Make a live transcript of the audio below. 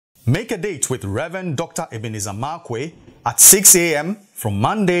Make a date with Rev Dr Ebenezer Markwei at 6 a.m. from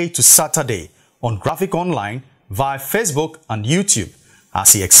Monday to Saturday on Graphic Online via Facebook and YouTube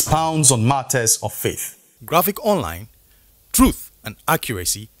as he expounds on matters of faith. Graphic Online, truth and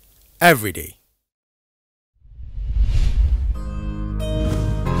accuracy every day.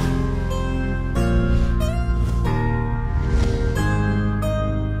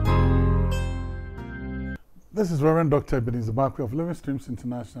 This is Rev Dr Ebenezer Markwei of Living Streams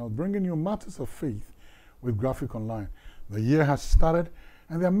International, bringing you matters of faith with Graphic Online. The year has started,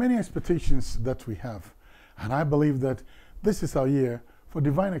 and there are many expectations that we have. And I believe that this is our year for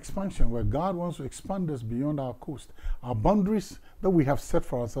divine expansion, where God wants to expand us beyond our coast. Our boundaries that we have set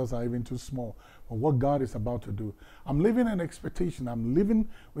for ourselves are even too small for what God is about to do. I'm living in expectation. I'm living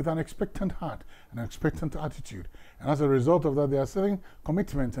with an expectant heart, an expectant attitude. And as a result of that, there are certain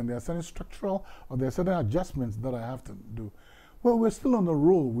commitments and there are certain structural or there are certain adjustments that I have to do. Well, we're still on the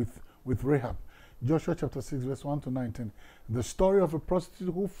roll with Rahab. Joshua chapter 6, verse 1 to 19. The story of a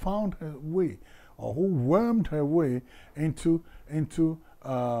prostitute who found her way, or who wormed her way into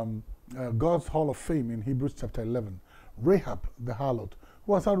God's Hall of Fame in Hebrews chapter 11. Rahab, the harlot,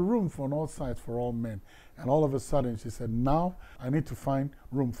 who has had room on all sides for all men. And all of a sudden she said, now I need to find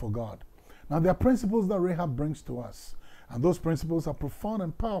room for God. Now there are principles that Rahab brings to us. And those principles are profound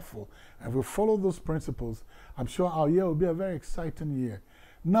and powerful. And if we follow those principles, I'm sure our year will be a very exciting year.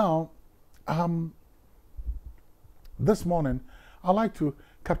 Now, this morning, I'd like to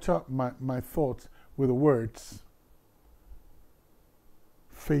capture my thoughts with the words,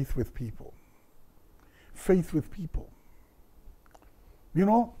 faith with people. Faith with people. You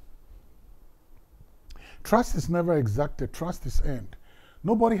know, trust is never exacted. Trust is earned.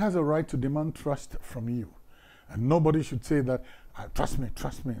 Nobody has a right to demand trust from you. And nobody should say that, trust me,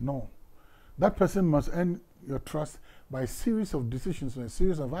 trust me. No. That person must earn your trust by a series of decisions or a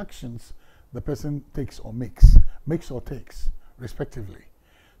series of actions the person takes or makes or takes, respectively.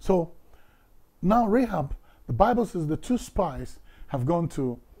 So, now Rahab, the Bible says the two spies have gone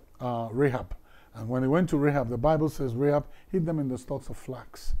to Rahab. And when they went to Rahab, the Bible says Rahab hid them in the stalks of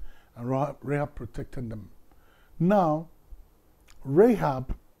flax. And Rahab protected them. Now,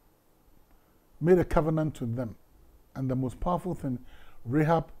 Rahab made a covenant with them. And the most powerful thing,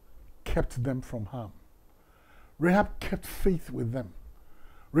 Rahab kept them from harm. Rahab kept faith with them.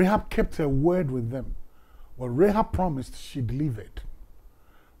 Rahab kept her word with them. What Rahab promised, she delivered.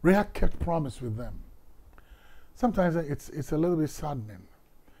 Rahab kept promise with them. Sometimes it's a little bit saddening.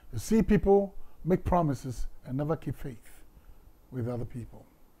 You see people make promises and never keep faith with other people.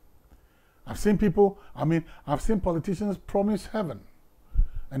 I've seen people, I've seen politicians promise heaven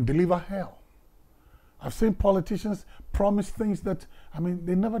and deliver hell. I've seen politicians promise things that,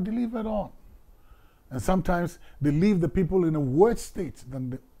 they never delivered on. And sometimes they leave the people in a worse state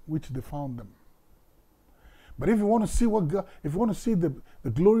than which they found them. But if you want to see what God, if you want to see the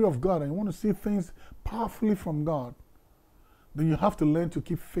glory of God and you want to see things powerfully from God, then you have to learn to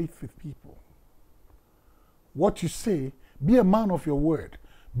keep faith with people. What you say, be a man of your word.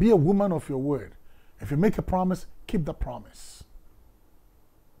 Be a woman of your word. If you make a promise, keep the promise.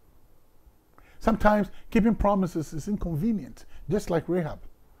 Sometimes keeping promises is inconvenient, just like Rahab.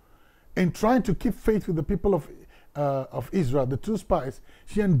 In trying to keep faith with the people of Israel, the two spies,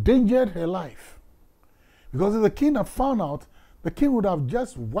 she endangered her life. Because if the king had found out, the king would have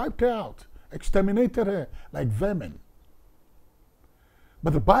just wiped her out, exterminated her like vermin.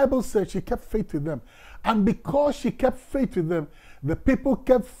 But the Bible says she kept faith with them. And because she kept faith with them, the people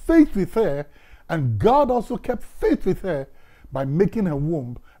kept faith with her, and God also kept faith with her by making her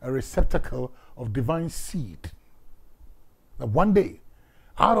womb a receptacle of divine seed. That one day,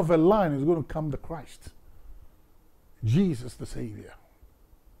 out of her line is going to come the Christ, Jesus the Savior.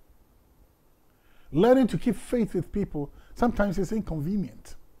 Learning to keep faith with people sometimes is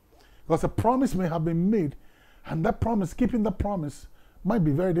inconvenient, because a promise may have been made, and that promise, keeping that promise, might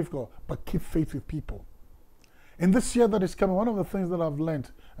be very difficult, but keep faith with people. In this year that is coming, one of the things that I've learned,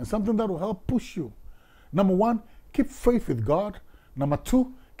 and something that will help push you, number one, keep faith with God. Number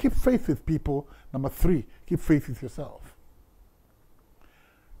two, keep faith with people. Number three, keep faith with yourself.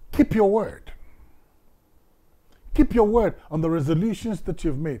 Keep your word. Keep your word on the resolutions that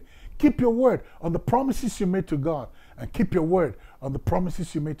you've made. Keep your word on the promises you made to God, and keep your word on the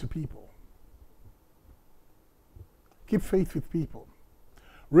promises you made to people. Keep faith with people.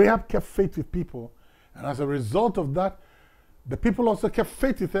 Rahab kept faith with people, and as a result of that, the people also kept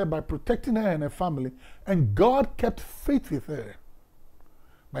faith with her by protecting her and her family, and God kept faith with her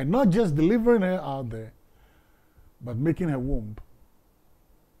by not just delivering her out there, but making her womb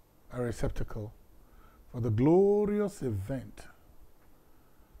a receptacle for the glorious event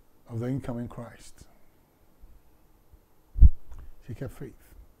of the incoming Christ. She kept faith.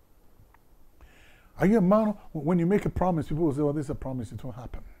 Are you a man, when you make a promise, people will say, well, this is a promise, it won't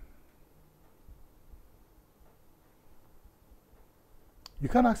happen. You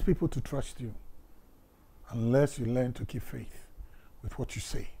can't ask people to trust you unless you learn to keep faith with what you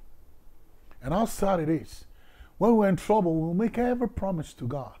say. And how sad it is. When we're in trouble, we'll make every promise to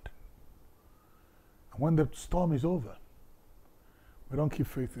God. And when the storm is over, we don't keep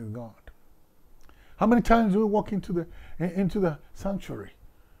faith in God. How many times do we walk into the sanctuary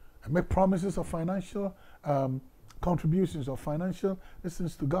and make promises of financial contributions or financial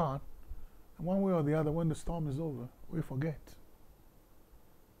listens to God, and one way or the other, when the storm is over, we forget.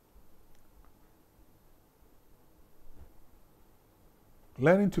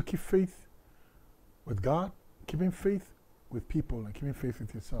 Learning to keep faith with God, keeping faith with people, and keeping faith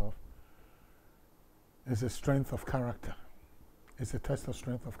with yourself is a strength of character. It's a test of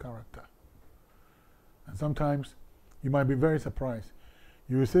strength of character. And sometimes you might be very surprised.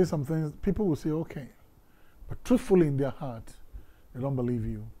 You will say some things, people will say, okay. But truthfully in their heart, they don't believe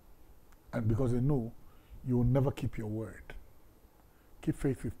you. And because they know you will never keep your word. Keep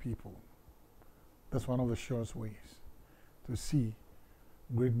faith with people. That's one of the surest ways to see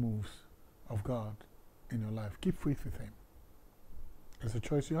great moves of God in your life. Keep faith with Him. It's a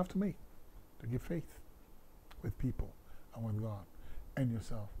choice you have to make, to give faith with people and with God and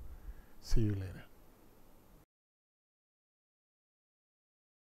yourself. See you later.